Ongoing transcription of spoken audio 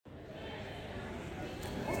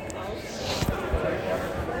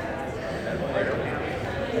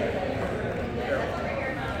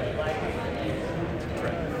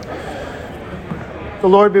The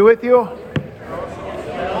Lord be with you.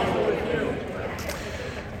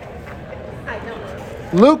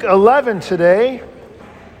 Luke 11 today.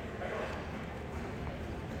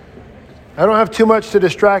 I don't have too much to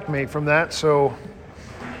distract me from that, so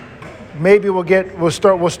maybe we'll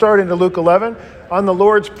start into Luke 11 on the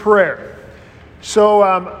Lord's Prayer. So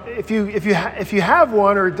if you have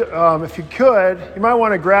one, or if you could, you might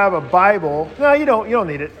want to grab a Bible. No, you don't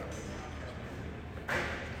need it.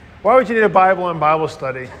 Why would you need a Bible in Bible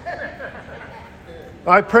study?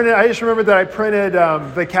 I just remembered that I printed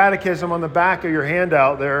the catechism on the back of your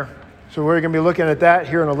handout there. So we're going to be looking at that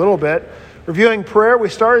here in a little bit. Reviewing prayer, we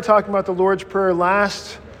started talking about the Lord's Prayer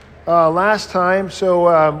last time.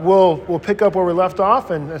 So we'll pick up where we left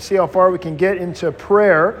off and see how far we can get into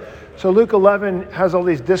prayer. So Luke 11 has all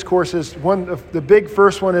these discourses. The big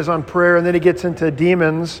first one is on prayer, and then he gets into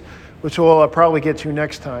demons, which we'll probably get to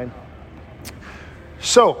next time.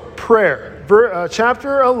 So prayer,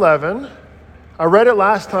 chapter 11. I read it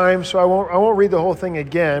last time, so I won't read the whole thing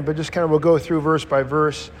again, but just kind of we'll go through verse by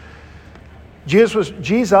verse. Jesus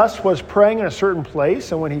was praying in a certain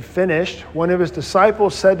place, and when he finished, one of his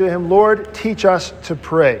disciples said to him, "Lord, teach us to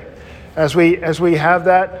pray." As we have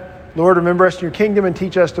that, Lord, remember us in your kingdom and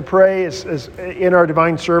teach us to pray is in our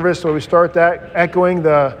divine service. So we start that echoing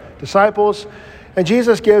the disciples. And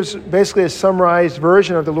Jesus gives basically a summarized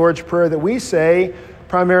version of the Lord's Prayer that we say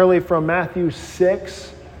primarily from Matthew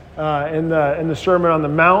 6 in the Sermon on the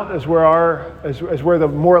Mount is where the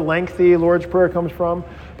more lengthy Lord's Prayer comes from.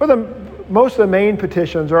 But most of the main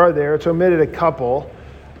petitions are there. It's omitted a couple.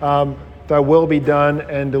 Thy will be done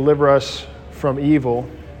and deliver us from evil.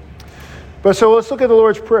 But so let's look at the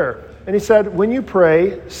Lord's Prayer. And he said, when you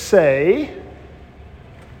pray, say,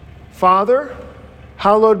 Father,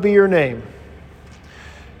 hallowed be your name.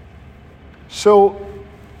 So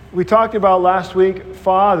we talked about last week,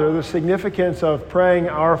 Father, the significance of praying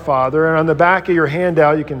our Father. And on the back of your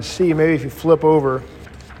handout, you can see, maybe if you flip over,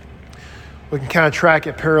 we can kind of track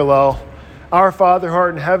it parallel. Our Father, who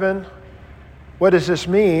art in heaven. What does this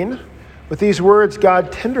mean? With these words,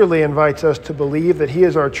 God tenderly invites us to believe that He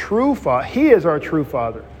is our true Father. He is our true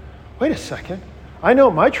Father. Wait a second. I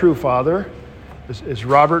know my true Father is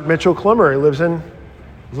Robert Mitchell Clemmer. He lives in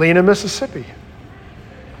Lena, Mississippi.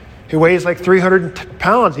 He weighs like 300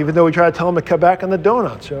 pounds, even though we try to tell him to cut back on the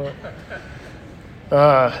donuts.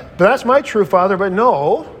 But that's my true Father. But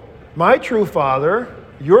no, my true Father,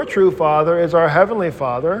 your true Father, is our Heavenly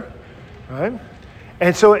Father, right?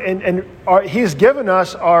 And so, He's given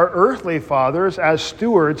us our earthly fathers as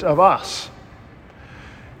stewards of us.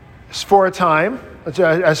 For a time,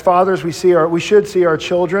 as fathers, we should see our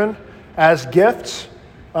children as gifts.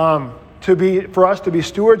 For us to be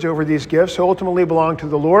stewards over these gifts who ultimately belong to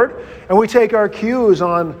the Lord. And we take our cues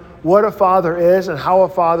on what a father is and how a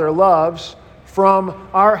father loves from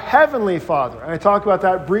our Heavenly Father. And I talked about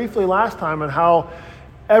that briefly last time on how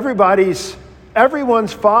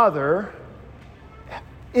everyone's father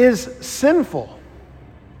is sinful.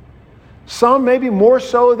 Some maybe more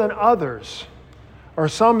so than others. Or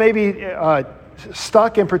some maybe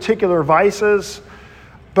stuck in particular vices.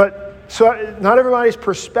 So not everybody's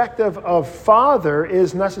perspective of father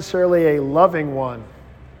is necessarily a loving one.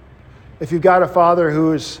 If you've got a father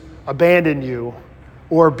who's abandoned you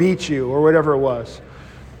or beat you or whatever it was.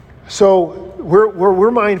 So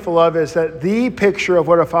we're mindful of is that the picture of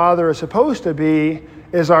what a father is supposed to be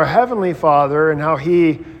is our Heavenly Father and how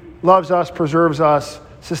He loves us, preserves us,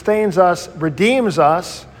 sustains us, redeems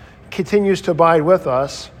us, continues to abide with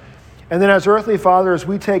us. And then as earthly fathers,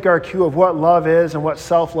 we take our cue of what love is and what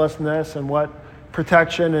selflessness and what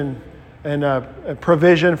protection and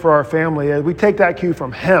provision for our family is. We take that cue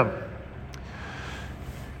from Him.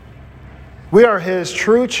 We are His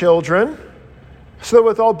true children, so that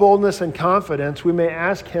with all boldness and confidence, we may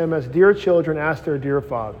ask Him as dear children ask their dear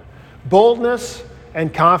Father. Boldness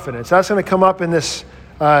and confidence. That's going to come up in this,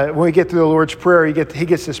 when we get through the Lord's Prayer, he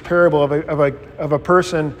gets this parable of a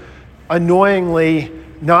person annoyingly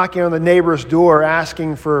knocking on the neighbor's door,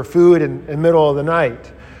 asking for food in the middle of the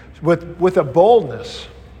night, with a boldness.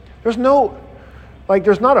 There's not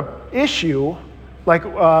an issue. Like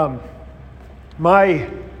my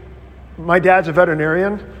dad's a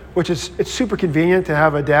veterinarian, which it's super convenient to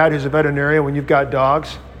have a dad who's a veterinarian when you've got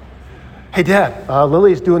dogs. Hey, Dad,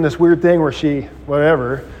 Lily's doing this weird thing where she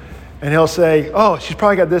whatever, and he'll say, "Oh, she's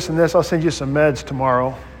probably got this and this. I'll send you some meds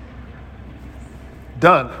tomorrow."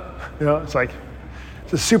 Done. It's like.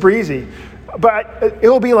 It's super easy. But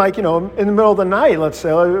it'll be like, in the middle of the night, let's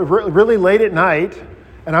say, really late at night,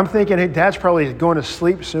 and I'm thinking, hey, Dad's probably going to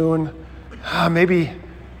sleep soon. Maybe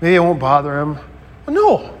it won't bother him. Well,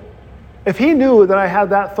 no. If he knew that I had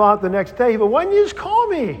that thought the next day, but why didn't you just call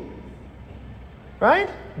me? Right?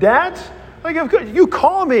 Dads? Like, you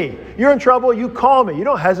call me. You're in trouble, you call me. You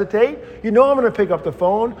don't hesitate. You know I'm going to pick up the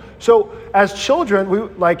phone. So as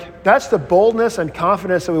children, that's the boldness and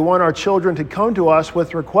confidence that we want our children to come to us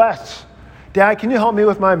with requests. Dad, can you help me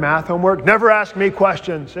with my math homework? Never ask me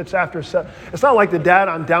questions. It's not like the dad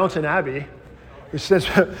on Downton Abbey who spends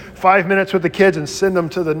 5 minutes with the kids and send them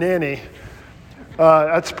to the nanny.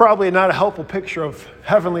 That's probably not a helpful picture of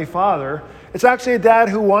Heavenly Father. It's actually a dad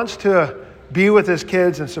who wants to be with his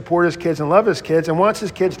kids and support his kids and love his kids and wants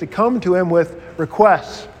his kids to come to him with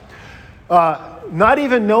requests. Not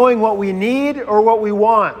even knowing what we need or what we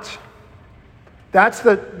want. That's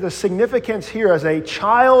the significance here. As a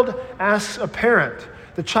child asks a parent,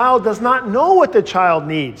 the child does not know what the child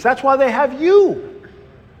needs. That's why they have you.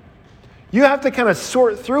 You have to kind of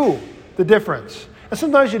sort through the difference. And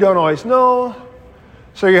sometimes you don't always know.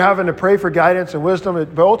 So you're having to pray for guidance and wisdom,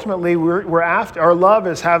 but ultimately we're after, our love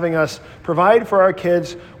is having us provide for our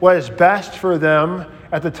kids what is best for them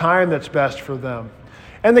at the time that's best for them.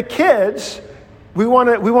 And the kids, we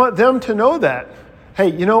want them to know that.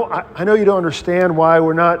 Hey, I know you don't understand why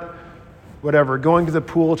we're not, going to the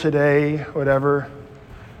pool today,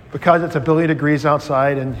 because it's 1 billion degrees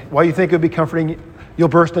outside, and why you think it would be comforting, you'll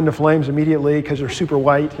burst into flames immediately because they're super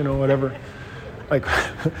white, whatever. Like,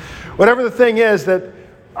 whatever the thing is that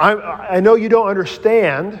I know you don't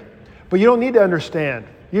understand, but you don't need to understand.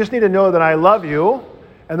 You just need to know that I love you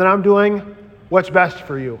and that I'm doing what's best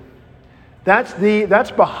for you. That's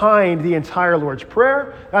behind the entire Lord's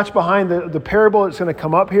Prayer. That's behind the parable that's going to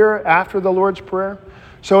come up here after the Lord's Prayer.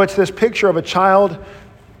 So it's this picture of a child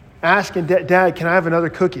asking, Dad, can I have another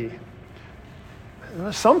cookie?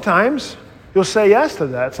 Sometimes you'll say yes to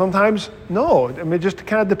that. Sometimes no. I mean, it just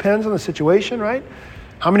kind of depends on the situation, right?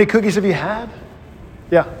 How many cookies have you had?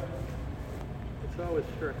 Yeah. It's always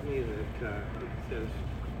struck me that it says,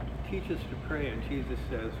 teach us to pray, and Jesus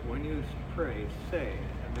says, when you pray, say.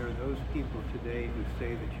 And there are those people today who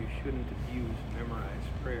say that you shouldn't use memorized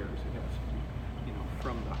prayers. It has to be,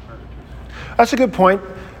 from the heart. That's a good point.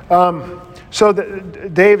 So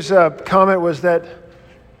Dave's comment was that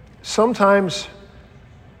sometimes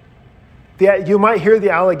you might hear the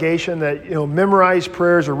allegation that memorized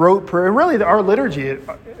prayers or rote prayer, and really our liturgy,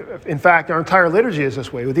 in fact, our entire liturgy is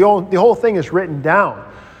this way. The whole thing is written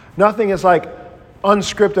down. Nothing is like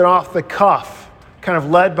unscripted off the cuff, kind of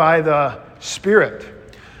led by the Spirit.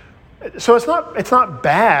 So it's not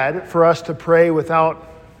bad for us to pray without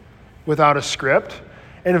a script.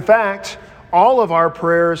 And in fact, all of our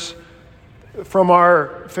prayers, from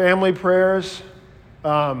our family prayers,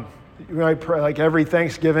 I pray like every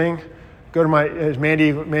Thanksgiving. Go to as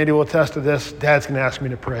Mandy will attest to this, Dad's going to ask me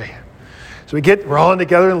to pray. So we're all in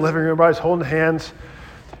together in the living room, everybody's holding hands,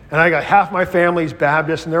 and I got half my family's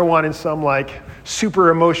Baptist, and they're wanting some like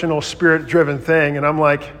super emotional, spirit-driven thing, and I'm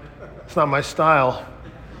like, it's not my style.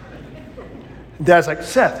 And Dad's like,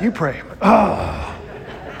 Seth, you pray. Oh.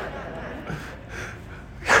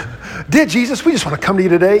 Dear Jesus, we just want to come to you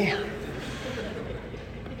today.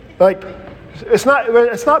 Like, it's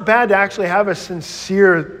not bad to actually have a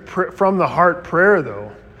sincere from the heart prayer,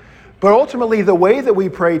 though. But ultimately, the way that we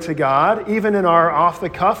pray to God, even in our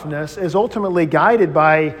off-the-cuffness, is ultimately guided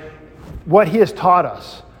by what He has taught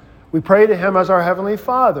us. We pray to Him as our Heavenly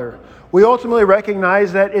Father. We ultimately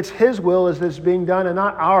recognize that it's His will as this being done and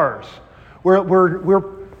not ours.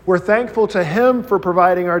 We're thankful to Him for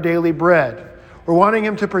providing our daily bread. We're wanting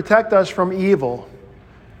Him to protect us from evil.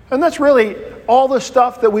 And that's really all the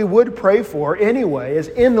stuff that we would pray for anyway is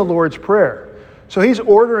in the Lord's Prayer. So He's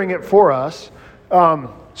ordering it for us.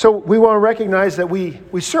 So we want to recognize that we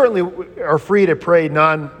certainly are free to pray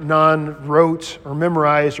non-rote or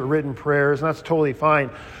memorized or written prayers, and that's totally fine.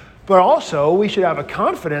 But also, we should have a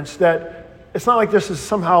confidence that it's not like this is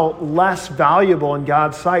somehow less valuable in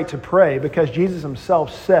God's sight to pray, because Jesus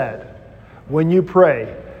Himself said, when you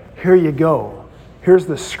pray, here you go. Here's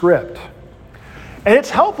the script. And it's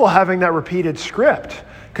helpful having that repeated script,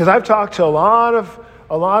 because I've talked to a lot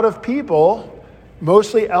of people,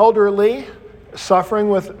 mostly elderly, suffering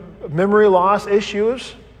with memory loss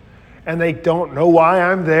issues, and they don't know why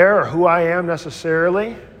I'm there or who I am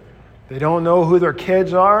necessarily. They don't know who their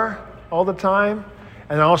kids are all the time.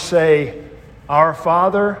 And I'll say, Our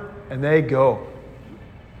Father, and they go.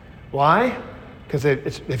 Why? Because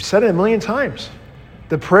they've said it a million times.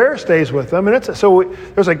 The prayer stays with them, and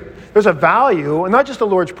there's a value, and not just the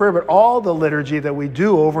Lord's Prayer, but all the liturgy that we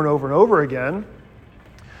do over and over and over again.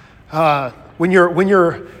 I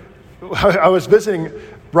was visiting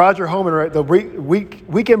Roger Homan the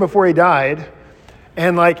weekend before he died,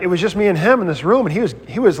 and it was just me and him in this room, and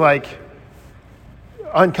he was like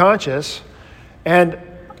unconscious, and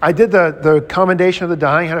I did the commendation of the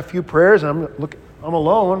dying, had a few prayers, and I'm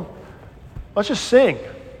alone. Let's just sing.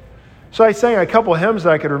 So I sang a couple of hymns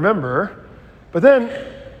that I could remember, but then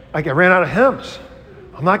I ran out of hymns.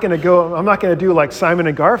 I'm not going to do like Simon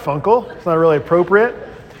and Garfunkel. It's not really appropriate.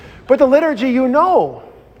 But the liturgy, you know.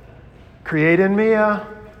 Create in me a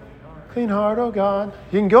clean heart, oh God.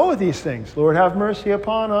 You can go with these things. Lord, have mercy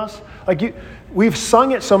upon us. We've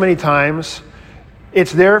sung it so many times.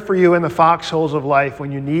 It's there for you in the foxholes of life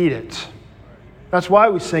when you need it. That's why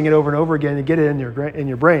we sing it over and over again to get it in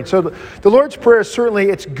your brain. So the Lord's Prayer, certainly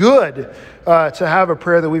it's good to have a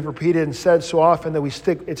prayer that we've repeated and said so often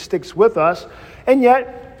that it sticks with us. And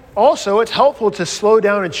yet, also, it's helpful to slow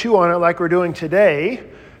down and chew on it like we're doing today,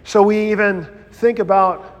 so we even think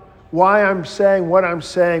about why I'm saying what I'm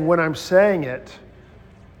saying when I'm saying it.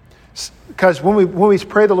 Because when we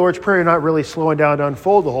pray the Lord's Prayer, you're not really slowing down to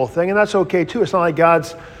unfold the whole thing, and that's okay too. It's not like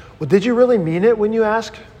God's, well, did you really mean it when you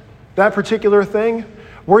asked that particular thing?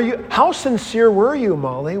 How sincere were you,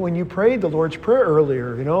 Molly, when you prayed the Lord's Prayer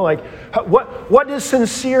earlier? What does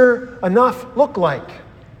sincere enough look like?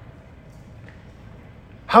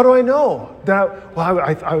 How do I know that?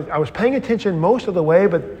 I was paying attention most of the way,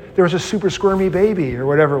 but there was a super squirmy baby or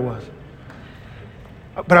whatever it was.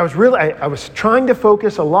 But I was trying to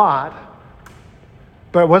focus a lot,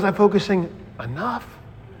 but was I focusing enough?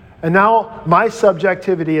 And now my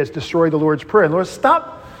subjectivity has destroyed the Lord's Prayer. And Lord,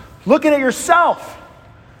 stop looking at yourself.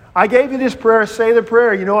 I gave you this prayer, say the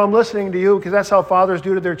prayer. You know I'm listening to you because that's how fathers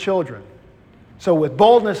do to their children. So with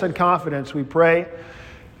boldness and confidence we pray.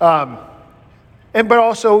 But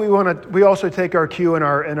also we also take our cue in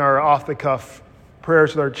our off-the-cuff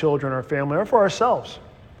prayers with our children, our family, or for ourselves.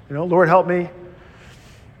 Lord, help me.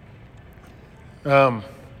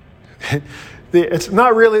 It's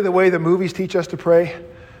not really the way the movies teach us to pray.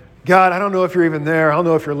 God, I don't know if you're even there. I don't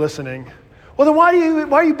know if you're listening. Well, then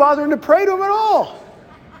why are you bothering to pray to him at all?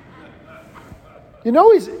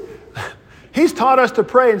 He's taught us to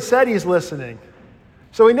pray and said he's listening.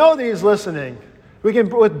 So we know that he's listening. We can,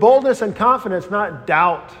 with boldness and confidence, not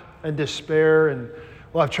doubt and despair and,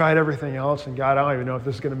 well, I've tried everything else, and God, I don't even know if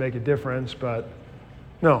this is going to make a difference, but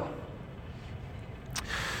no.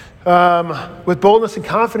 With boldness and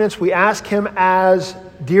confidence, we ask him as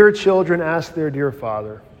dear children ask their dear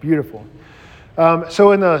Father. Beautiful.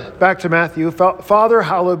 So back to Matthew, Father,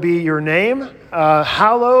 hallowed be your name.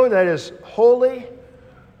 Hallowed, that is holy,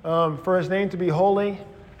 for his name to be holy.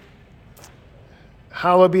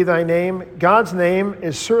 Hallowed be thy name. God's name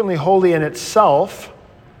is certainly holy in itself.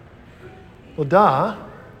 Well, duh.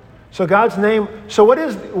 So God's name,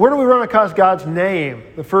 where do we run across God's name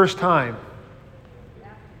the first time?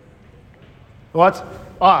 Well, that's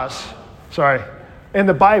us. Sorry. In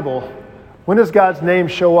the Bible, when does God's name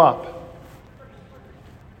show up?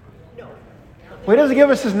 Well, he doesn't give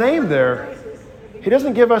us his name there. He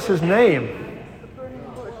doesn't give us his name.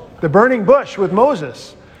 The burning bush with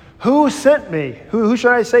Moses. Who sent me? Who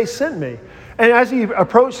should I say sent me? And as he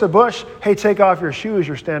approached the bush, hey, take off your shoes.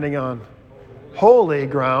 You're standing on holy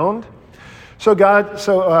ground. So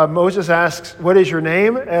Moses asks, what is your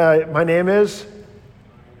name? My name is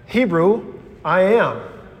Hebrew, I am.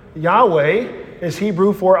 Yahweh is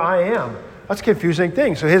Hebrew for I am. That's a confusing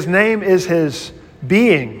thing. So his name is his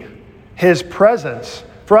being, his presence.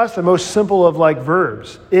 For us, the most simple of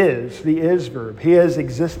verbs is the is verb. He is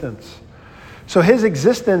existence. So his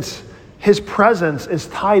existence, his presence is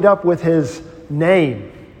tied up with his name.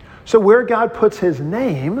 So where God puts his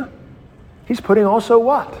name, he's putting also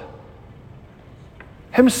what?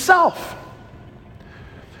 Himself.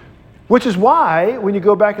 Which is why, when you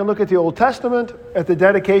go back and look at the Old Testament, at the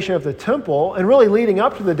dedication of the temple, and really leading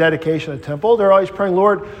up to the dedication of the temple, they're always praying,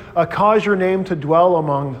 Lord, cause your name to dwell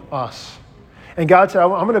among us. And God said, I'm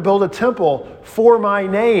going to build a temple for my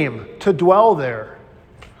name to dwell there.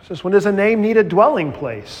 Says, when does a name need a dwelling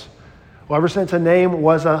place? Well, ever since a name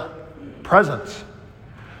was a presence.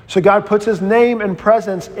 So God puts his name and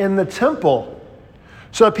presence in the temple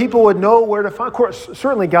so that people would know where to find. Of course,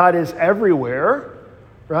 certainly God is everywhere,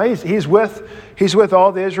 right? He's with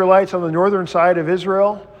all the Israelites on the northern side of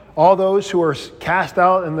Israel, all those who are cast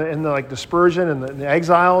out in the dispersion and the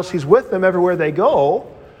exiles. He's with them everywhere they go.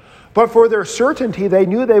 But for their certainty, they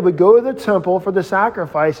knew they would go to the temple for the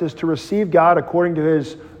sacrifices to receive God according to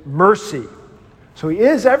his mercy. So he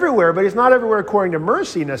is everywhere, but he's not everywhere according to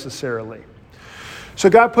mercy necessarily. So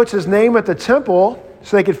God puts his name at the temple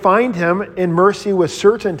so they could find him in mercy with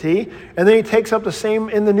certainty. And then he takes up the same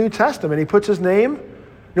in the New Testament. He puts his name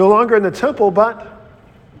no longer in the temple, but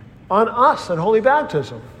on us in holy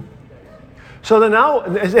baptism. So then now,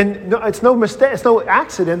 and it's no mistake, it's no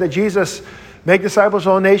accident that Jesus Make disciples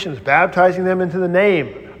of all nations, baptizing them into the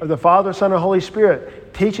name of the Father, Son, and Holy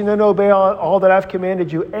Spirit, teaching them to obey all that I've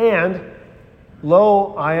commanded you. And,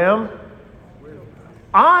 lo, I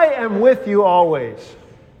am with you always.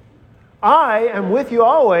 I am with you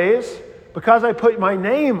always because I put my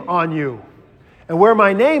name on you. And where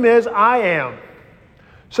my name is, I am.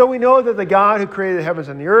 So we know that the God who created the heavens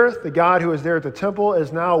and the earth, the God who is there at the temple,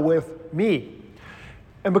 is now with me.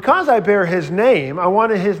 And because I bear his name, I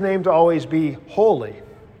wanted his name to always be holy.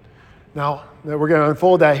 Now, we're going to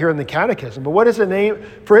unfold that here in the catechism. But what is the name?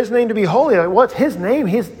 For his name to be holy, what's his name?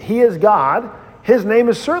 He is God. His name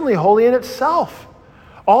is certainly holy in itself.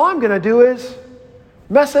 All I'm going to do is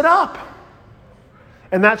mess it up.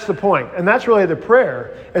 And that's the point. And that's really the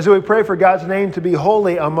prayer, is that we pray for God's name to be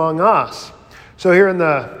holy among us. So here in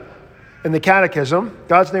the catechism,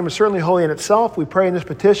 God's name is certainly holy in itself. We pray in this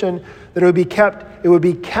petition that it would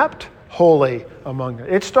be kept holy among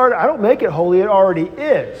us. I don't make it holy, it already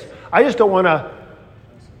is. I just don't want to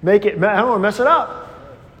I don't want to mess it up.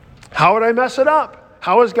 How would I mess it up?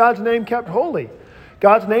 How is God's name kept holy?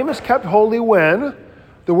 God's name is kept holy when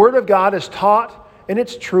the Word of God is taught in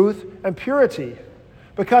its truth and purity.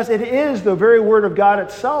 Because it is the very Word of God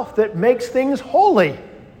itself that makes things holy.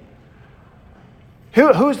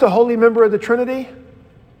 Who's the holy member of the Trinity?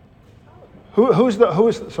 Who's the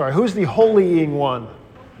holying one?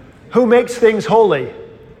 Who makes things holy?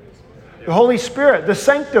 The Holy Spirit, the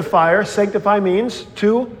sanctifier. Sanctify means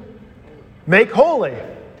to make holy.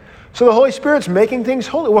 So the Holy Spirit's making things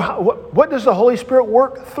holy. Well, what does the Holy Spirit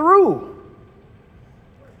work through?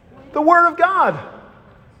 The Word of God.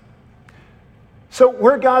 So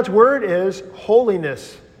where God's Word is,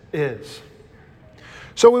 holiness is.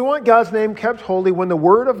 So we want God's name kept holy when the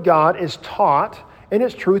Word of God is taught in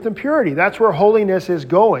its truth and purity. That's where holiness is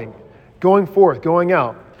going forth, going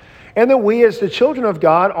out. And that we as the children of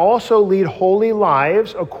God also lead holy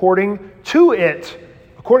lives according to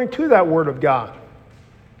that Word of God.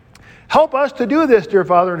 Help us to do this, dear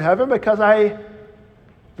Father in heaven, because I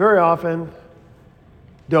very often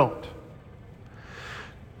don't.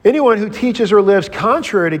 Anyone who teaches or lives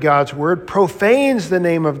contrary to God's Word profanes the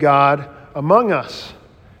name of God among us.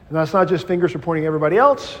 And that's not just fingers for pointing at everybody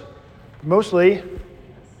else. Mostly,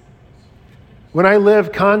 when I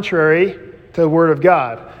live contrary to the Word of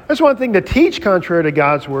God. It's one thing to teach contrary to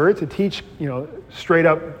God's Word, to teach, straight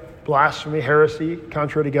up blasphemy, heresy,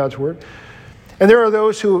 contrary to God's Word. And there are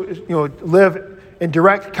those who, live in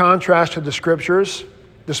direct contrast to the Scriptures,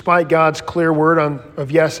 despite God's clear word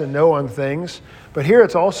of yes and no on things. But here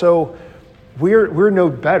it's also, we're no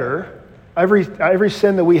better. Every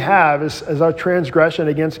sin that we have is our transgression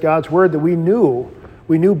against God's word that we knew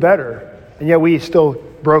better, and yet we still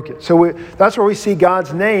broke it. So that's where we see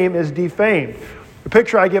God's name is defamed. The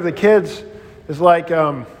picture I give the kids is like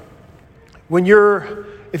if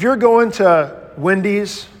you're going to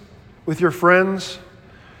Wendy's with your friends,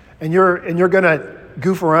 and you're going to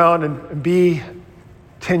goof around and be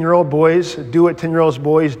 10-year-old boys, do what 10-year-old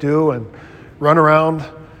boys do, and run around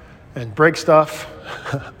and break stuff.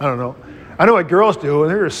 I don't know. I know what girls do,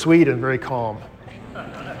 and they're sweet and very calm.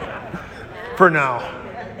 For now.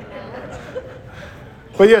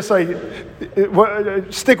 But yes,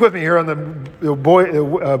 stick with me here on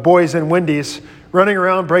the boys in Wendy's, running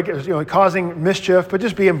around, causing mischief, but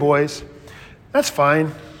just being boys. That's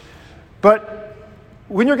fine. But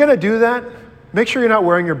when you're going to do that, make sure you're not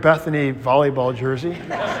wearing your Bethany volleyball jersey.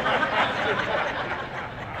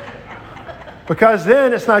 Because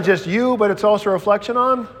then it's not just you, but it's also a reflection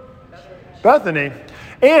on Bethany.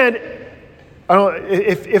 And I don't know,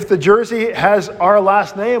 if the jersey has our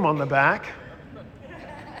last name on the back,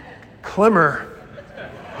 Clemmer.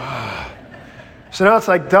 So now it's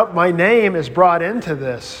like my name is brought into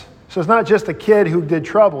this. So it's not just the kid who did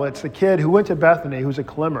trouble, it's the kid who went to Bethany who's a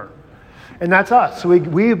Clemmer. And that's us. So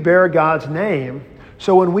we bear God's name.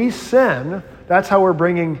 So when we sin, that's how we're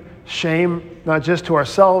bringing shame, not just to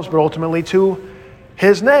ourselves, but ultimately to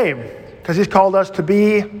his name, because he's called us to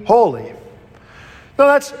be holy.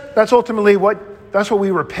 Now that's ultimately what we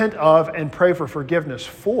repent of and pray for forgiveness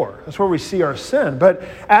for. That's where we see our sin. But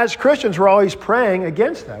as Christians, we're always praying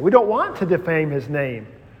against that. We don't want to defame his name.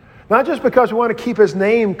 Not just because we want to keep his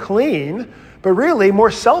name clean, but really, more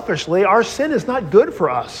selfishly, our sin is not good for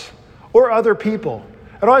us or other people.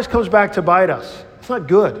 It always comes back to bite us. It's not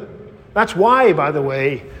good. That's why, by the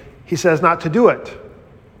way, he says not to do it.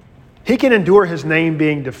 He can endure his name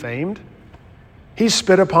being defamed. He's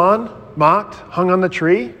spit upon, mocked, hung on the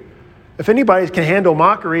tree. If anybody can handle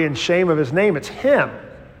mockery and shame of his name, it's him.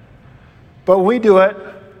 But when we do it,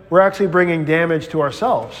 we're actually bringing damage to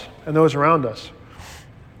ourselves and those around us.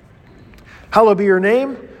 Hallowed be your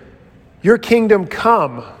name. Your kingdom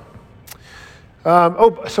come.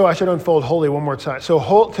 So I should unfold holy one more time. So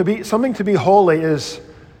something to be holy is,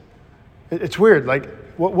 it's weird. Like,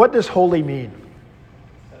 what does holy mean?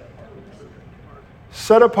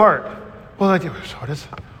 Set apart. Well, like, what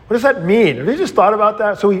does that mean? Have you just thought about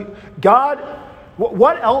that? So God,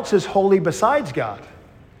 what else is holy besides God?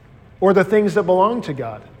 Or the things that belong to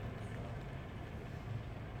God?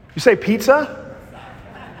 You say pizza?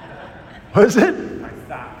 What is it?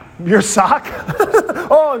 Your sock?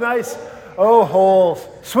 Oh, nice. Oh, holes.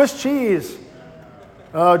 Swiss cheese.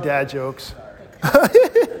 Oh, dad jokes.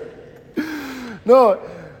 No.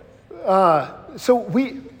 So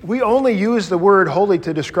we only use the word holy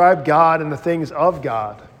to describe God and the things of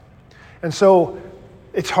God. And so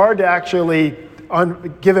it's hard to actually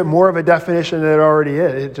give it more of a definition than it already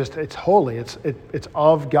is. It's holy. It's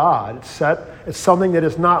of God. It's something that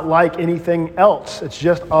is not like anything else. It's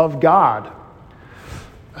just of God.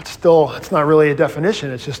 It's not really a definition.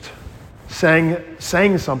 It's just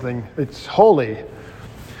saying something. It's holy.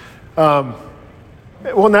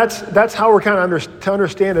 Well, that's how we're kind of to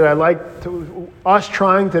understand it. I like us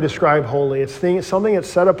trying to describe holy. It's something that's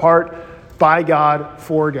set apart by God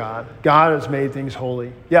for God. God has made things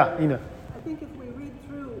holy. Yeah, Ina. I think if we read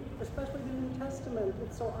through, especially the New Testament,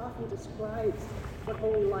 it so often describes what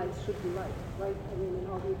holy lives should be like, right? I mean, in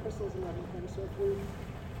all the epistles and everything. So if we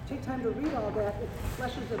take time to read all that, it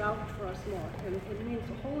fleshes it out for us more. And it means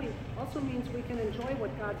holy also means we can enjoy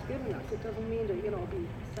what God's given us. It doesn't mean to, be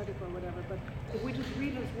ascetic or whatever, but if we just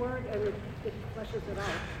read his word and it fleshes it out.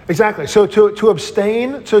 Exactly. So to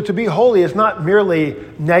abstain, so to be holy is not merely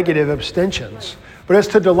negative abstentions, right, but it's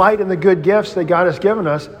to delight in the good gifts that God has given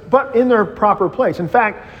us, but in their proper place. In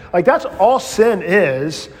fact, like that's all sin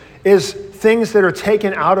is things that are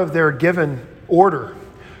taken out of their given order.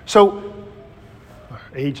 So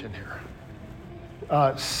age in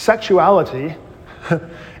here. Sexuality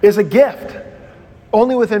is a gift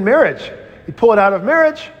only within marriage. You pull it out of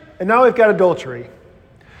marriage, and now we've got adultery.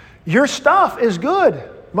 Your stuff is good.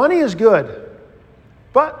 Money is good.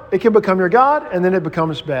 But it can become your God, and then it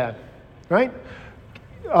becomes bad. Right?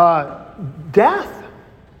 Death.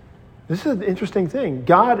 This is an interesting thing.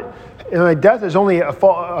 Death is only a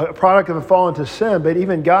product of a fall into sin, but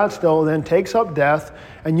even God still then takes up death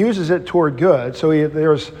and uses it toward good. So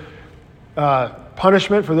there's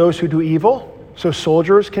punishment for those who do evil. So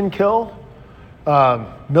soldiers can kill,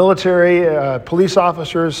 military, police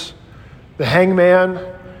officers, the hangman.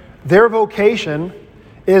 Their vocation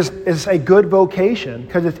is a good vocation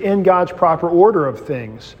because it's in God's proper order of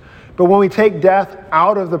things. But when we take death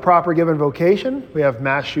out of the proper given vocation, we have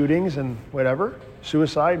mass shootings and whatever,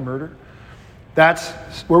 suicide, murder. That's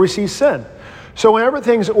where we see sin. So when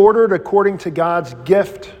everything's ordered according to God's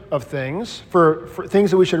gift of things, for things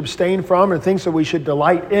that we should abstain from and things that we should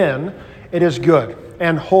delight in, it is good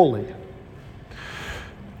and holy.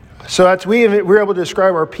 So we're able to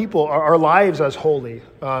describe our people, our lives as holy.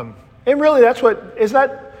 And really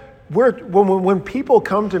when people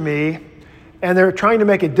come to me and they're trying to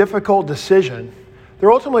make a difficult decision,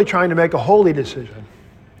 they're ultimately trying to make a holy decision.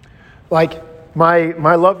 Like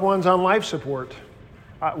my loved one's on life support.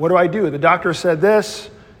 What do I do? The doctor said this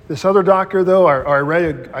other doctor though,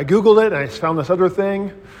 I Googled it and I found this other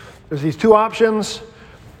thing. There's these two options.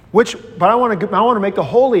 But I want to make the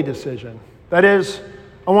holy decision. That is,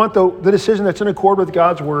 I want the decision that's in accord with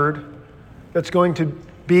God's word, that's going to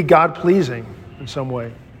be God-pleasing in some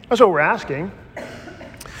way. That's what we're asking.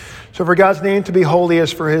 So for God's name to be holy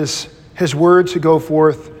is for his word to go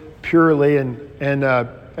forth purely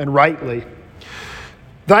and rightly.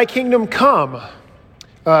 Thy kingdom come.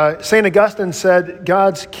 St. Augustine said,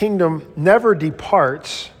 God's kingdom never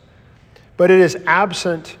departs, but it is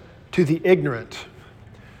absent to the ignorant.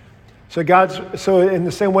 So in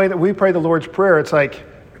the same way that we pray the Lord's Prayer, it's like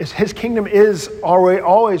his kingdom is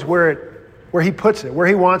always where he puts it, where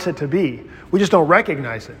he wants it to be. We just don't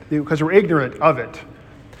recognize it because we're ignorant of it.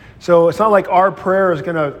 So it's not like our prayer is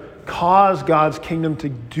going to cause God's kingdom to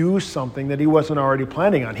do something that he wasn't already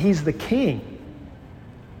planning on. He's the king.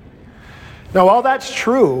 Now, while that's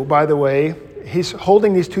true, by the way, he's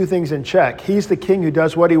holding these two things in check. He's the king who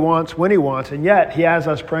does what he wants when he wants, and yet he has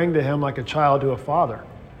us praying to him like a child to a father.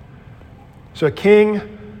 So a king,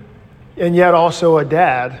 and yet also a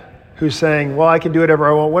dad who's saying, well, I can do whatever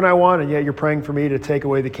I want when I want, and yet you're praying for me to take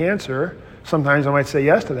away the cancer. Sometimes I might say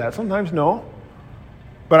yes to that. Sometimes no.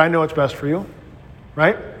 But I know it's best for you,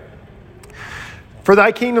 right? For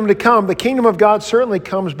thy kingdom to come, the kingdom of God certainly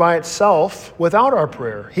comes by itself without our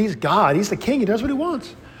prayer. He's God. He's the king. He does what he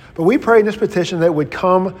wants. But we pray in this petition that it would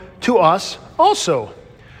come to us also.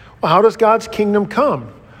 Well, how does God's kingdom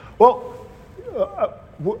come? Well,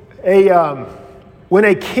 when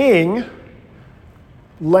a king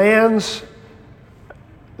lands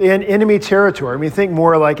in enemy territory, I mean, think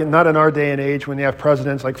more like, not in our day and age when you have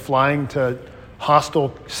presidents like flying to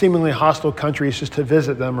seemingly hostile countries just to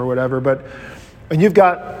visit them or whatever, and you've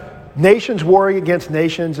got nations warring against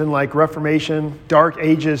nations in like Reformation, Dark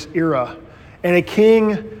Ages era, and a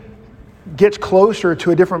king gets closer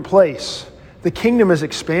to a different place. The kingdom is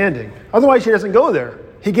expanding. Otherwise, he doesn't go there.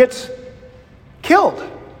 He gets killed.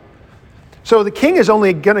 So the king is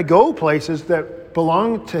only going to go places that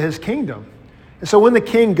belong to his kingdom. And so when the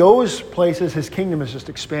king goes places, his kingdom is just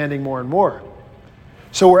expanding more and more.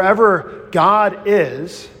 So wherever God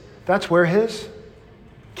is, that's where his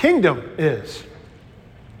kingdom is.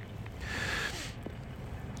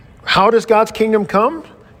 How does God's kingdom come?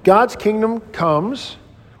 God's kingdom comes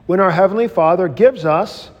when our Heavenly Father gives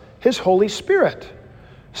us his Holy Spirit,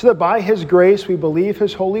 so that by his grace we believe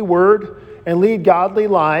his holy word and lead godly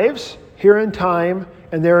lives here in time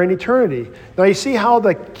and there in eternity. Now you see how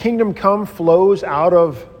the kingdom come flows out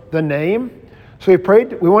of the name? So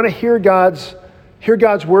we want to hear God's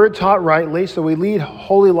word taught rightly, so we lead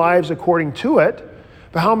holy lives according to it.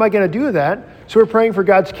 But how am I going to do that? So we're praying for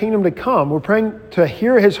God's kingdom to come. We're praying to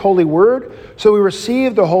hear his holy word, so we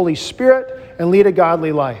receive the Holy Spirit and lead a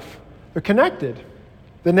godly life. They're connected.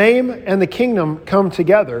 The name and the kingdom come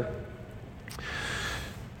together.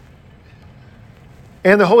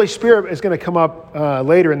 And the Holy Spirit is going to come up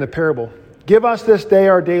later in the parable. Give us this day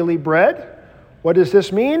our daily bread. What does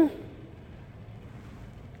this mean?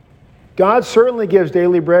 God certainly gives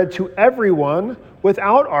daily bread to everyone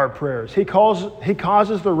without our prayers. He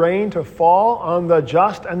causes the rain to fall on the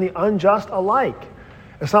just and the unjust alike.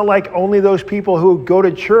 It's not like only those people who go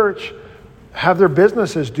to church have their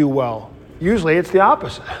businesses do well. Usually it's the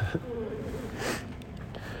opposite.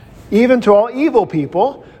 Even to all evil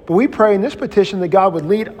people, but we pray in this petition that God would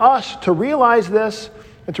lead us to realize this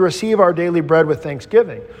and to receive our daily bread with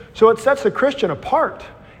thanksgiving. So it sets the Christian apart.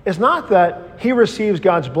 It's not that he receives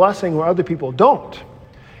God's blessing where other people don't.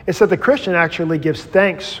 It's that the Christian actually gives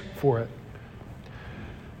thanks for it.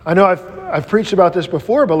 I know I've preached about this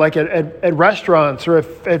before, but like at restaurants or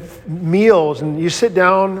at meals, and you sit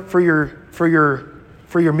down for your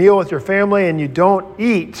meal with your family and you don't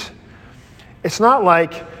eat, it's not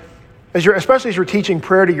like, especially as you're teaching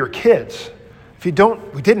prayer to your kids, we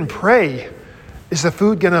didn't pray, is the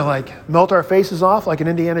food going to like melt our faces off like an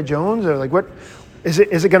Indiana Jones? Or like what, is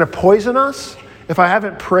it going to poison us if I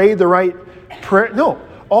haven't prayed the right prayer? No,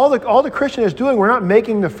 all the Christian is doing, we're not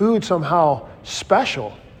making the food somehow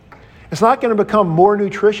special. It's not going to become more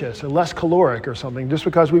nutritious or less caloric or something just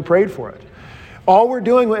because we prayed for it. All we're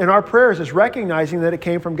doing in our prayers is recognizing that it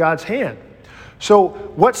came from God's hand. So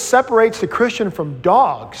what separates the Christian from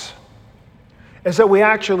dogs is that we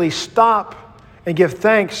actually stop and give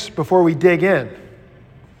thanks before we dig in.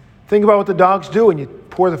 Think about what the dogs do when you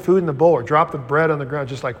pour the food in the bowl or drop the bread on the ground,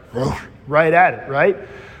 just like right at it, right?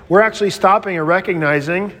 We're actually stopping and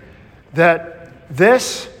recognizing that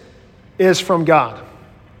this is from God.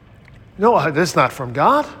 No, this is not from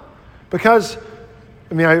God, because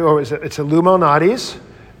it's a Illuminati's,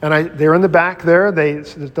 and they're in the back there.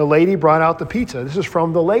 The lady brought out the pizza. This is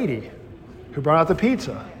from the lady who brought out the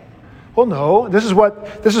pizza. Well, no, this is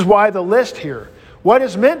why the list here. What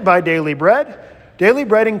is meant by daily bread? Daily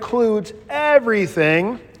bread includes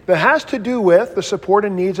everything that has to do with the support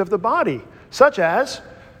and needs of the body, such as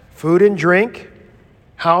food and drink,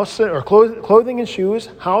 clothing and shoes,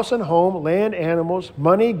 house and home, land, animals,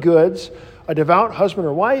 money, goods, a devout husband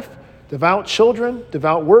or wife, devout children,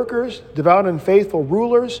 devout workers, devout and faithful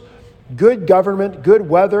rulers, good government, good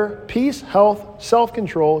weather, peace, health,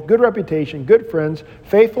 self-control, good reputation, good friends,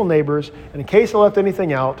 faithful neighbors, and in case I left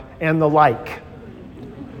anything out, and the like.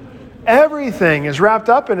 Everything is wrapped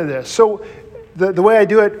up into this. So the way I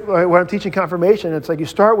do it when I'm teaching confirmation, it's like you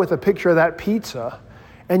start with a picture of that pizza,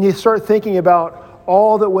 and you start thinking about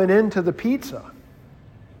all that went into the pizza.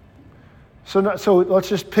 So let's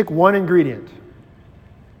just pick one ingredient.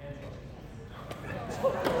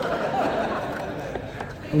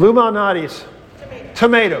 Illuminati's.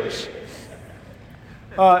 Tomatoes.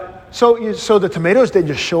 So the tomatoes didn't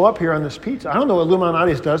just show up here on this pizza. I don't know what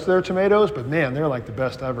Illuminati's does to their tomatoes, but man, they're like the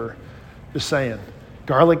best ever. Just saying.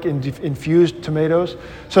 Garlic infused tomatoes.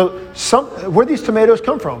 So where'd these tomatoes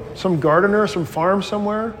come from? Some gardener, some farm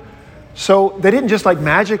somewhere? So they didn't just like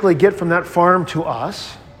magically get from that farm to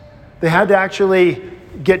us. They had to actually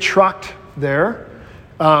get trucked there.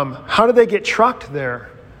 How did they get trucked there?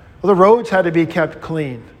 Well, the roads had to be kept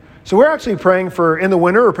clean. So we're actually praying in the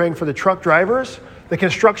winter, we're praying for the truck drivers, the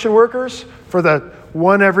construction workers, for the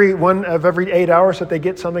one of every 8 hours that they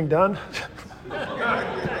get something done.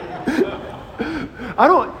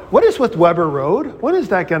 What is with Weber Road? When is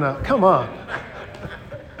that gonna, come on.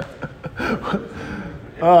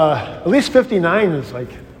 At least 59 is like,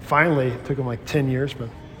 finally, it took them like 10 years. But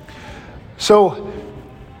so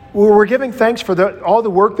we're giving thanks for all the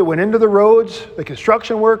work that went into the roads, the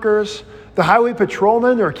construction workers, the highway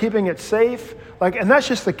patrolmen that are keeping it safe. And that's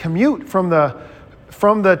just the commute from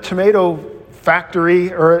the tomato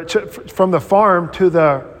factory or from the farm to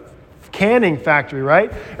the canning factory,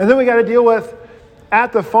 right? And then we got to deal with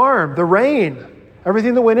at the farm, the rain,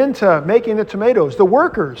 everything that went into making the tomatoes, the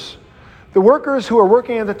workers who are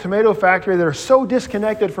working at the tomato factory that are so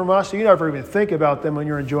disconnected from us, so you never even think about them when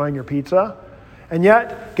you're enjoying your pizza. And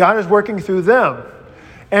yet, God is working through them.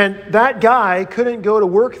 And that guy couldn't go to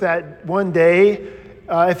work that one day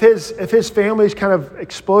if his family's kind of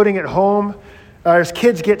exploding at home. His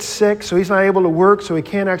kids get sick, so he's not able to work, so he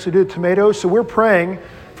can't actually do the tomatoes. So we're praying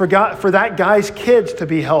for that guy's kids to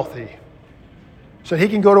be healthy, so he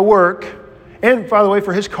can go to work, and by the way,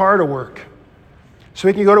 for his car to work, so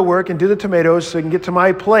he can go to work and do the tomatoes so he can get to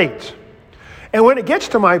my plate. And when it gets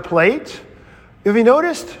to my plate, have you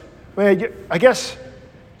noticed? I guess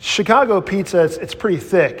Chicago pizza, it's pretty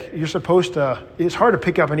thick. It's hard to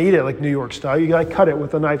pick up and eat it like New York style. You got to cut it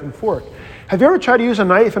with a knife and fork. Have you ever tried to use a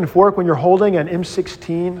knife and fork when you're holding an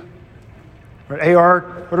M16 or an AR?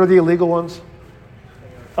 What are the illegal ones?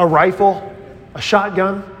 A rifle, a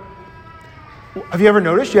shotgun. Have you ever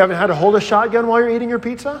noticed you haven't had to hold a shotgun while you're eating your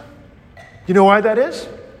pizza? You know why that is?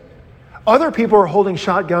 Other people are holding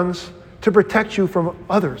shotguns to protect you from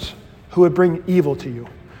others who would bring evil to you.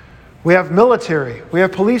 We have military, we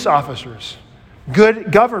have police officers,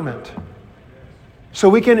 good government. So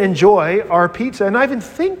we can enjoy our pizza and not even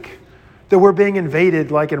think that we're being invaded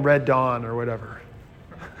like in Red Dawn or whatever.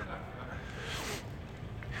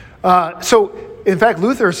 So, in fact,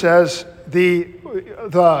 Luther says the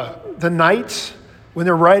knights, when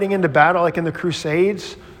they're riding into battle, like in the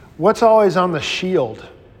Crusades, what's always on the shield?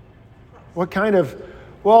 What kind of,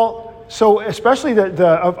 so especially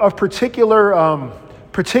of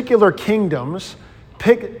particular kingdoms,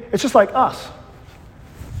 it's just like us.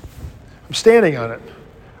 I'm standing on it.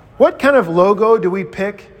 What kind of logo do we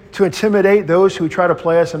pick to intimidate those who try to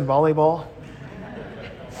play us in volleyball?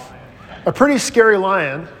 A pretty scary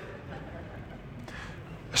lion.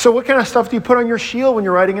 So what kind of stuff do you put on your shield when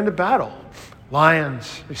you're riding into battle?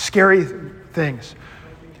 Lions, scary things.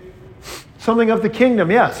 Something of the kingdom,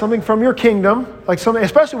 yeah, something from your kingdom, like something,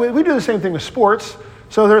 especially we do the same thing with sports.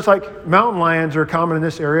 So there's like mountain lions are common in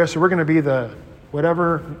this area, so we're going to be the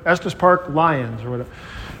whatever, Estes Park Lions or whatever.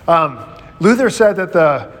 Luther said that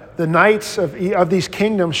the knights of these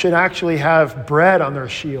kingdoms should actually have bread on their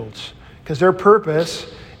shields because their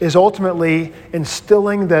purpose is ultimately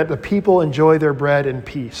instilling that the people enjoy their bread in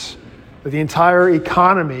peace. That the entire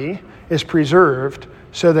economy is preserved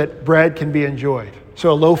so that bread can be enjoyed.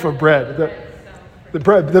 So a loaf of bread,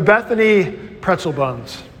 the Bethany pretzel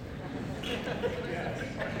buns.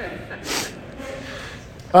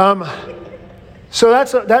 So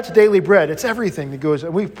that's daily bread. It's everything that goes.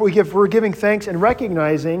 We're giving thanks and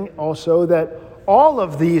recognizing also that all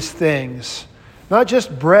of these things, not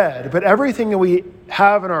just bread, but everything that we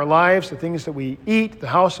have in our lives, the things that we eat, the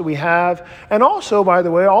house that we have, and also, by the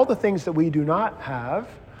way, all the things that we do not have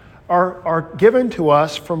are given to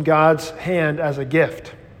us from God's hand as a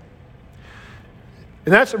gift.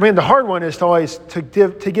 And the hard one is to always to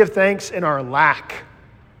give thanks in our lack,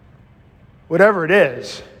 whatever it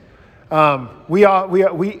is. But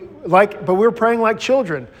we're praying like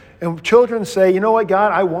children, and children say, "You know what,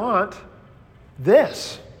 God, I want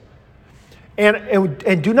this,"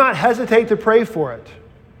 and do not hesitate to pray for it.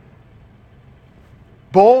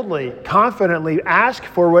 Boldly, confidently ask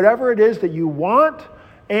for whatever it is that you want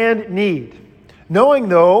and need, knowing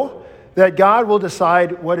though that God will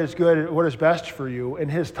decide what is good and what is best for you in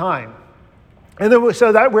His time. And then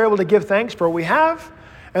so that we're able to give thanks for what we have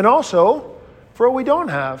and also for what we don't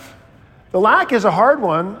have. The lack is a hard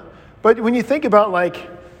one, but when you think about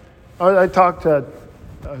I talked to,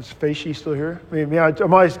 is Feishi still here?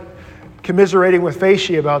 I'm always commiserating with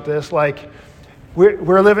Feishi about this.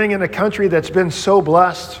 We're living in a country that's been so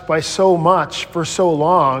blessed by so much for so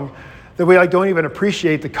long that we don't even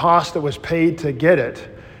appreciate the cost that was paid to get it.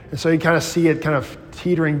 And so you kind of see it kind of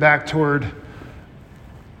teetering back toward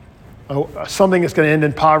something that's going to end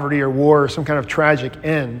in poverty or war or some kind of tragic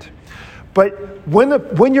end. But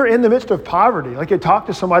when you're in the midst of poverty, like you talk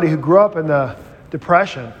to somebody who grew up in the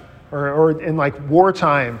Depression or in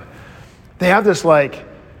wartime, they have this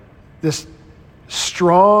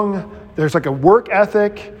strong, there's a work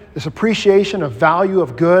ethic, this appreciation of value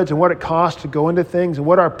of goods and what it costs to go into things and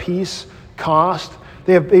what our peace cost.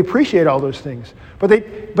 They appreciate all those things. But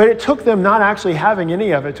it took them not actually having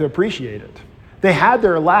any of it to appreciate it. They had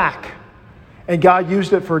their lack, and God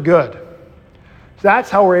used it for good. So that's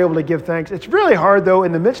how we're able to give thanks. It's really hard, though,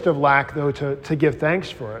 in the midst of lack, though, to give thanks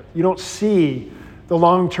for it. You don't see the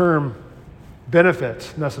long-term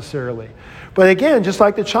benefits necessarily. But again, just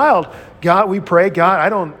like the child, God, we pray, God,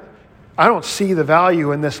 I don't see the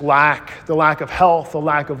value in this lack, the lack of health, the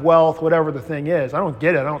lack of wealth, whatever the thing is. I don't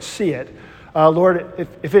get it. I don't see it. Lord,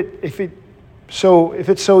 if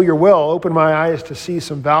it's so your will, open my eyes to see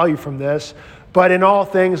some value from this. But in all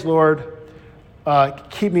things, Lord,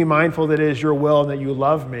 keep me mindful that it is your will and that you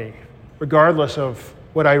love me, regardless of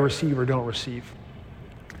what I receive or don't receive.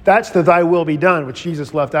 That's the thy will be done, which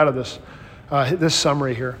Jesus left out of this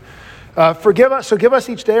summary here. Give us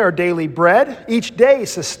each day our daily bread. Each day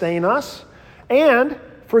sustain us. And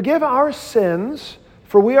forgive our sins,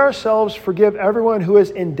 for we ourselves forgive everyone who is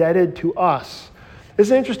indebted to us. It's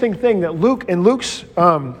an interesting thing that in Luke's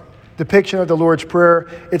depiction of the Lord's Prayer,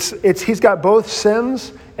 he's got both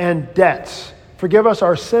sins and debts. Forgive us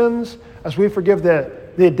our sins as we forgive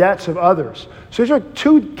the debts of others. So these are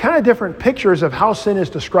two kind of different pictures of how sin is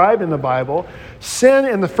described in the Bible. Sin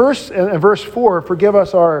in verse 4, forgive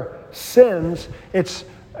us our sins.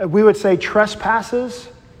 We would say trespasses.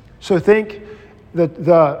 So think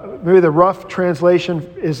maybe the rough translation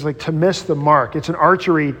is like to miss the mark. It's an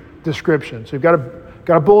archery description. So you've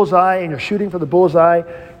got a bullseye and you're shooting for the bullseye,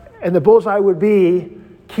 and the bullseye would be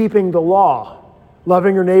keeping the law,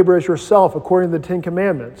 loving your neighbor as yourself according to the 10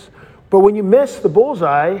 Commandments. But when you miss the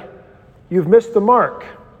bullseye, you've missed the mark.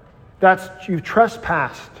 You've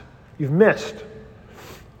trespassed. You've missed.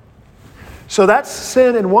 So that's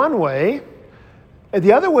sin in one way. And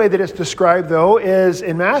the other way that it's described, though, is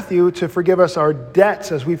in Matthew to forgive us our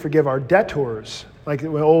debts as we forgive our debtors. Like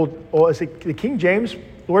the King James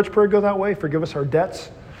Lord's Prayer go that way? Forgive us our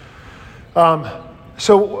debts.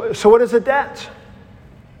 So what is a debt?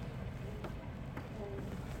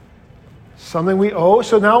 Something we owe.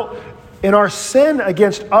 So now, in our sin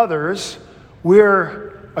against others,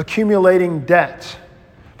 we're accumulating debt.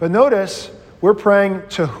 But notice, we're praying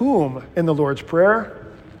to whom in the Lord's Prayer?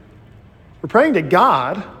 We're praying to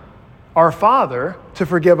God, our Father, to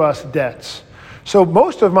forgive us debts. So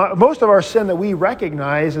most of our sin that we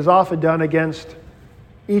recognize is often done against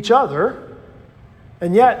each other,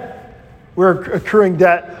 and yet we're accruing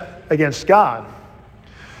debt against God.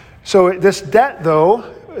 So this debt, though,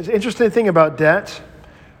 is an interesting thing about debt.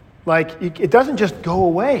 Like, it doesn't just go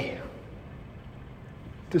away.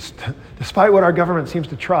 Despite what our government seems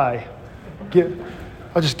to try.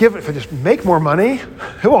 I'll just give it, if I just make more money,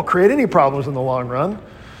 it won't create any problems in the long run.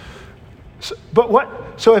 So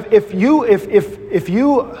if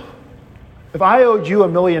I owed you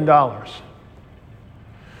 $1 million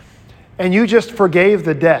and you just forgave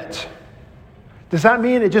the debt, does that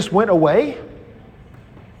mean it just went away?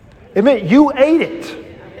 It meant you ate it.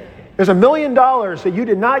 There's $1 million that you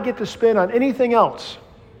did not get to spend on anything else.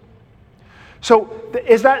 So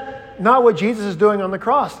is that not what Jesus is doing on the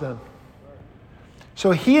cross then?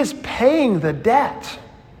 So he is paying the debt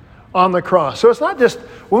on the cross. So it's not just,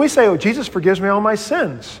 when we say, oh, Jesus forgives me all my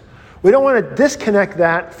sins, we don't want to disconnect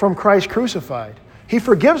that from Christ crucified. He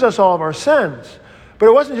forgives us all of our sins. But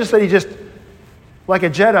it wasn't just that he just, like a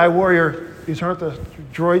Jedi warrior, these aren't the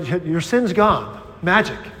droids, your sin's gone.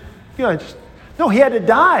 Magic. No, he had to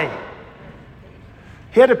die.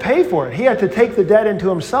 He had to pay for it. He had to take the debt into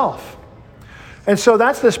himself. And so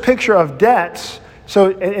that's this picture of debts. So,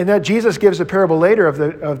 and that Jesus gives a parable later of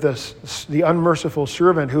the unmerciful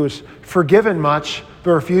servant who is forgiven much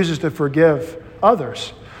but refuses to forgive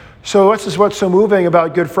others. So this is what's so moving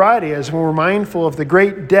about Good Friday is when we're mindful of the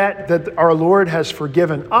great debt that our Lord has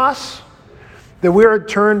forgiven us, that we are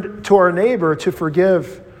turned to our neighbor to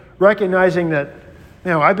forgive, recognizing that,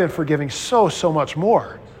 I've been forgiving so much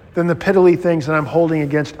more than the piddly things that I'm holding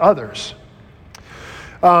against others.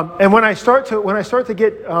 And when I start to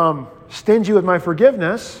get stingy with my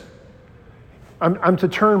forgiveness, I'm to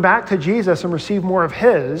turn back to Jesus and receive more of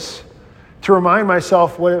his to remind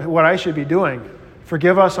myself what I should be doing.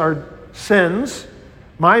 Forgive us our sins,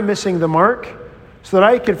 my missing the mark, so that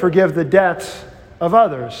I can forgive the debts of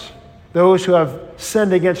others, those who have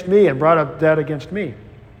sinned against me and brought up debt against me.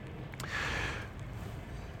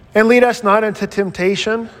 And lead us not into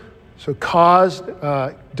temptation. So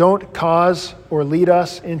don't cause or lead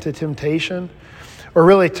us into temptation, or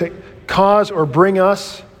really to cause or bring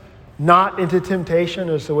us not into temptation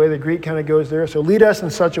is the way the Greek kind of goes there. So lead us in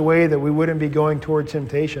such a way that we wouldn't be going toward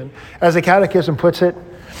temptation. As the Catechism puts it,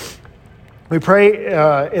 we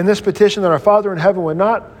pray in this petition that our Father in heaven would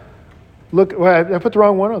not look, well, I put the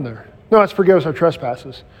wrong one on there. No, it's forgive us our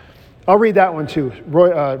trespasses. I'll read that one too.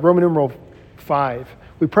 Roman numeral 5.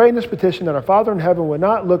 We pray in this petition that our Father in heaven would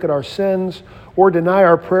not look at our sins or deny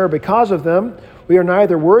our prayer because of them. We are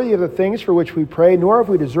neither worthy of the things for which we pray, nor have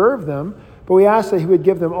we deserved them, but we ask that he would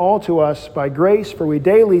give them all to us by grace, for we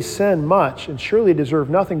daily sin much and surely deserve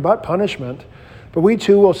nothing but punishment. But we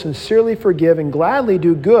too will sincerely forgive and gladly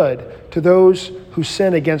do good to those who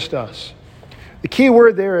sin against us. The key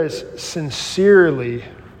word there is sincerely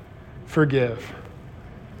forgive.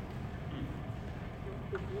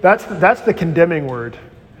 That's the condemning word.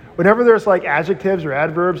 Whenever there's like adjectives or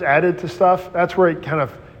adverbs added to stuff, that's where it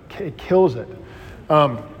kills it.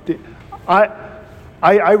 I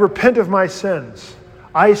repent of my sins.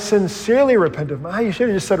 I sincerely repent of my. You should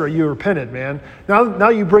have just said, you repented, man. Now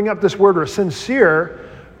you bring up this word, or sincere.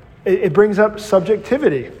 It brings up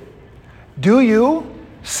subjectivity. Do you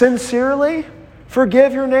sincerely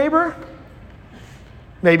forgive your neighbor?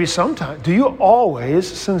 Maybe sometimes. Do you always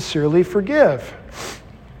sincerely forgive?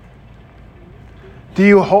 Do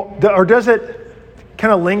you or does it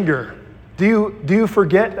kind of linger? Do you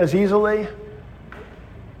forget as easily?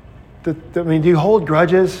 Do you hold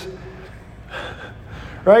grudges?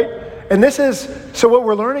 Right? And this is, so what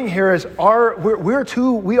we're learning here is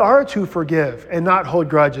we are to forgive and not hold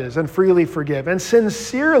grudges and freely forgive and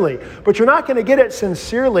sincerely. But you're not going to get it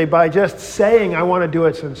sincerely by just saying, I want to do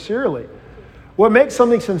it sincerely. What makes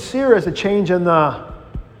something sincere is a change in the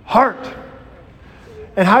heart.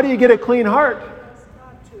 And how do you get a clean heart?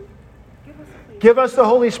 Give us the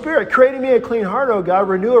Holy Spirit. Create in me a clean heart, O God.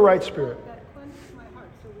 Renew a right spirit. That cleanses my heart,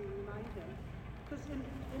 so we remind him. Because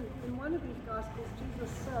in one of these Gospels, Jesus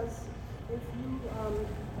says, if you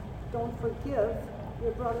don't forgive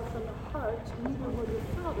your brother from the heart, neither will your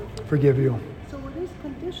Father Forgive you. So it is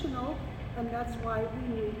conditional, and that's why we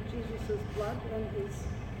need Jesus' blood and his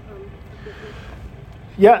forgiveness.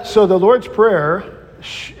 Yeah, so the Lord's Prayer,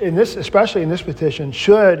 especially in this petition,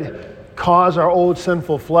 should cause our old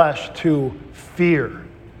sinful flesh to fear.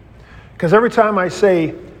 Because every time I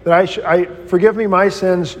say that I forgive me my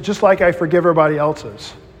sins just like I forgive everybody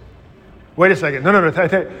else's. Wait a second. No.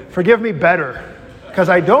 Forgive me better, because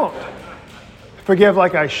I don't forgive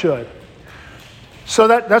like I should. So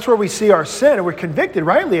that's where we see our sin, and we're convicted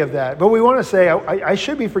rightly of that. But we want to say, I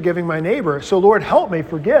should be forgiving my neighbor. So Lord, help me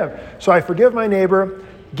forgive. So I forgive my neighbor.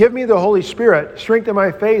 Give me the Holy Spirit. Strengthen my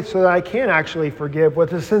faith so that I can actually forgive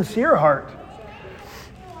with a sincere heart.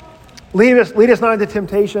 Lead us not into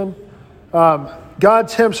temptation. God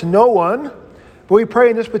tempts no one, but we pray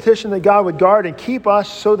in this petition that God would guard and keep us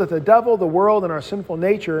so that the devil, the world, and our sinful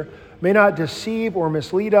nature may not deceive or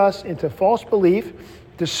mislead us into false belief,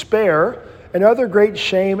 despair, and other great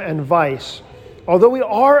shame and vice. Although we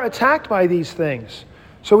are attacked by these things,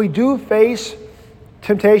 so we do face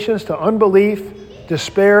temptations to unbelief,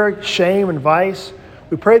 despair, shame, and vice.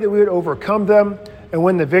 We pray that we would overcome them and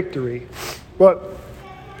win the victory. But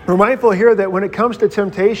we're mindful here that when it comes to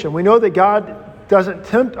temptation, we know that God doesn't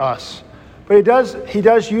tempt us, but He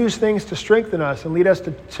does use things to strengthen us and lead us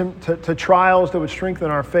to trials that would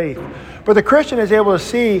strengthen our faith. But the Christian is able to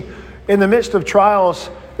see in the midst of trials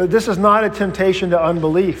that this is not a temptation to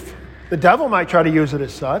unbelief. The devil might try to use it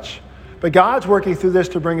as such, but God's working through this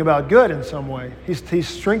to bring about good in some way. He's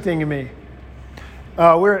strengthening me.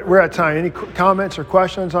 We're at time. Any comments or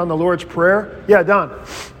questions on the Lord's Prayer? Yeah, Don.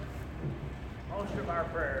 Most of our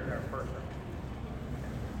prayers are personal.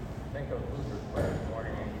 Think of Luther's prayer more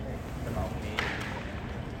than anything about me.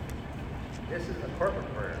 This is a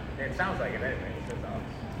corporate prayer. It sounds like it anyway. It says us.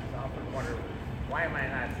 I often wonder, why am I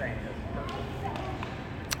not saying this personally?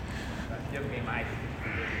 Give me my.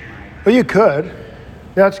 Well, you could.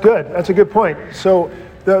 That's good. That's a good point. So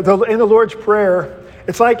in the Lord's Prayer,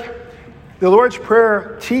 it's like the Lord's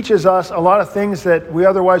Prayer teaches us a lot of things that we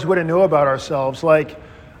otherwise wouldn't know about ourselves. Like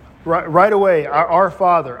right away, our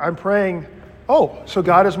Father. I'm praying, so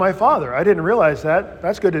God is my Father. I didn't realize that.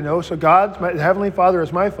 That's good to know. So my Heavenly Father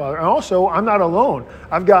is my Father. And also, I'm not alone.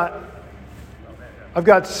 I've got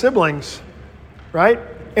siblings, right?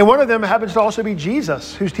 And one of them happens to also be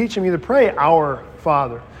Jesus, who's teaching me to pray, our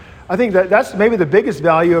Father. I think that's maybe the biggest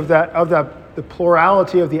value of the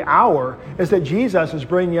plurality of the hour, is that Jesus is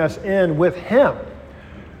bringing us in with Him.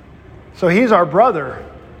 So He's our brother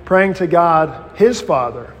praying to God, His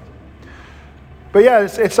Father. But yeah,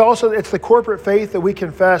 it's the corporate faith that we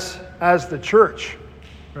confess as the church,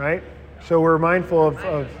 right? So we're mindful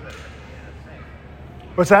of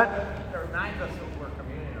what's that? It reminds us that we're a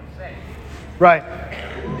communion of saints. Right.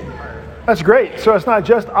 That's great. So it's not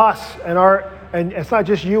just us and it's not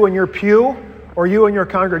just you and your pew, or you and your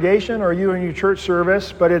congregation, or you and your church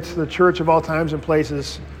service, but it's the church of all times and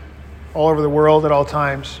places all over the world at all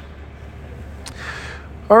times.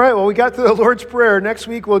 All right, well, we got to the Lord's Prayer. Next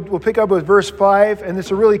week, we'll pick up with verse 5, and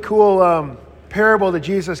it's a really cool parable that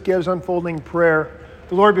Jesus gives, unfolding prayer.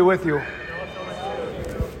 The Lord be with you.